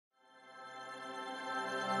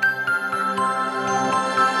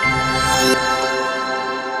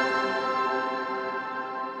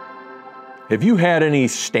Have you had any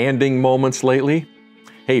standing moments lately?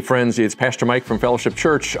 Hey friends, it's Pastor Mike from Fellowship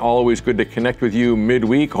Church. Always good to connect with you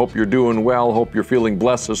midweek. Hope you're doing well. Hope you're feeling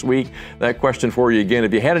blessed this week. That question for you again,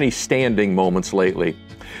 have you had any standing moments lately?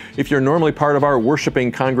 If you're normally part of our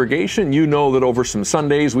worshiping congregation, you know that over some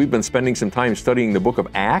Sundays we've been spending some time studying the book of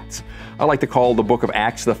Acts. I like to call the book of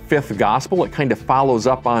Acts the fifth gospel. It kind of follows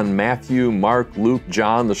up on Matthew, Mark, Luke,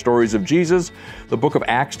 John, the stories of Jesus. The book of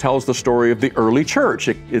Acts tells the story of the early church.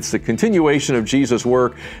 It's the continuation of Jesus'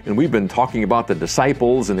 work, and we've been talking about the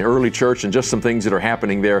disciples and the early church and just some things that are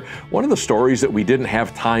happening there. One of the stories that we didn't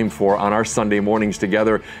have time for on our Sunday mornings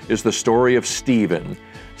together is the story of Stephen.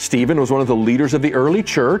 Stephen was one of the leaders of the early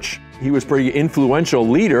church. He was a pretty influential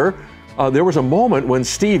leader. There was a moment when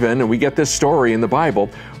Stephen, and we get this story in the Bible,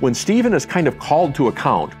 when Stephen is kind of called to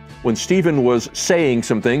account, when Stephen was saying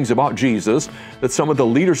some things about Jesus that some of the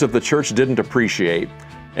leaders of the church didn't appreciate.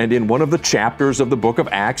 And in one of the chapters of the book of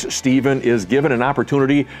Acts, Stephen is given an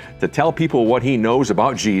opportunity to tell people what he knows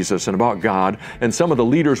about Jesus and about God, and some of the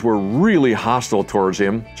leaders were really hostile towards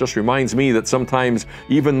him. Just reminds me that sometimes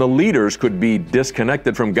even the leaders could be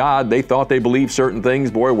disconnected from God. They thought they believed certain things.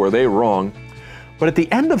 Boy, were they wrong. But at the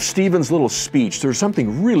end of Stephen's little speech, there's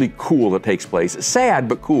something really cool that takes place. Sad,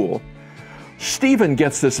 but cool. Stephen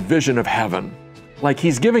gets this vision of heaven. Like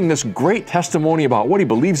he's giving this great testimony about what he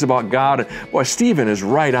believes about God. And boy, Stephen is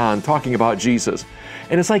right on talking about Jesus.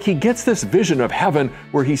 And it's like he gets this vision of heaven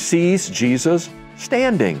where he sees Jesus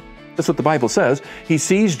standing. That's what the Bible says. He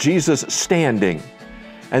sees Jesus standing.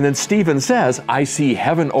 And then Stephen says, I see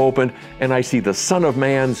heaven open and I see the Son of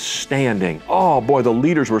Man standing. Oh boy, the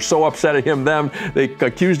leaders were so upset at him then. They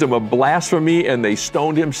accused him of blasphemy and they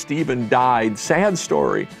stoned him. Stephen died. Sad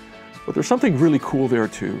story. But there's something really cool there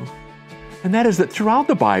too. And that is that throughout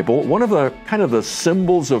the Bible, one of the kind of the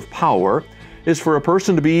symbols of power is for a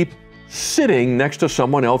person to be sitting next to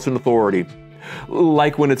someone else in authority.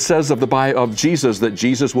 Like when it says of Jesus that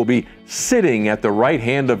Jesus will be sitting at the right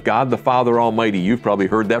hand of God the Father Almighty. You've probably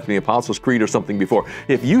heard that from the Apostles' Creed or something before.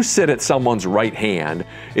 If you sit at someone's right hand,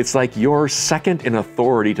 it's like you're second in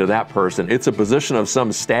authority to that person. It's a position of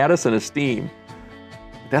some status and esteem.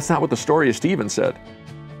 That's not what the story of Stephen said.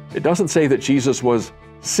 It doesn't say that Jesus was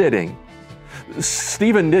sitting.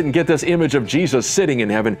 Stephen didn't get this image of Jesus sitting in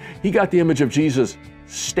heaven. He got the image of Jesus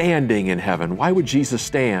standing in heaven. Why would Jesus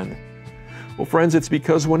stand? Well, friends, it's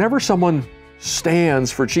because whenever someone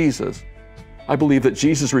stands for Jesus, I believe that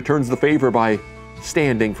Jesus returns the favor by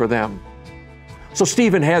standing for them. So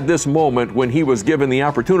Stephen had this moment when he was given the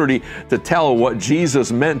opportunity to tell what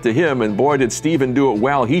Jesus meant to him, and boy, did Stephen do it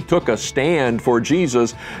well. He took a stand for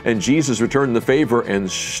Jesus, and Jesus returned the favor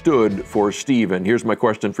and stood for Stephen. Here's my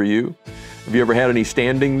question for you. Have you ever had any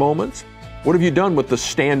standing moments? What have you done with the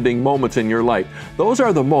standing moments in your life? Those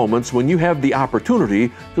are the moments when you have the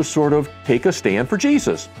opportunity to sort of take a stand for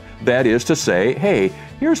Jesus. That is to say, hey,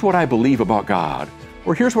 here's what I believe about God.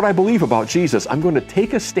 Or here's what I believe about Jesus. I'm going to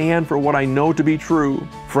take a stand for what I know to be true.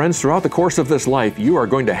 Friends, throughout the course of this life, you are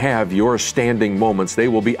going to have your standing moments. They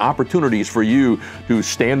will be opportunities for you to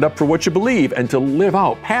stand up for what you believe and to live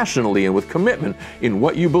out passionately and with commitment in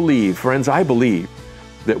what you believe. Friends, I believe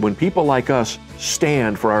that when people like us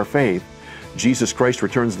stand for our faith, Jesus Christ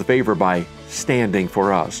returns the favor by standing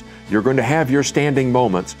for us. You're going to have your standing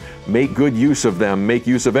moments. Make good use of them. Make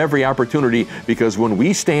use of every opportunity, because when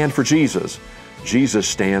we stand for Jesus, Jesus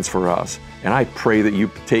stands for us. And I pray that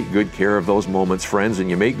you take good care of those moments, friends, and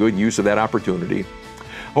you make good use of that opportunity.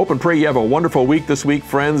 Hope and pray you have a wonderful week this week,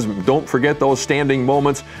 friends. Don't forget those standing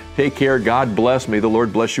moments. Take care. God bless. May the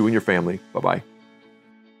Lord bless you and your family. Bye-bye.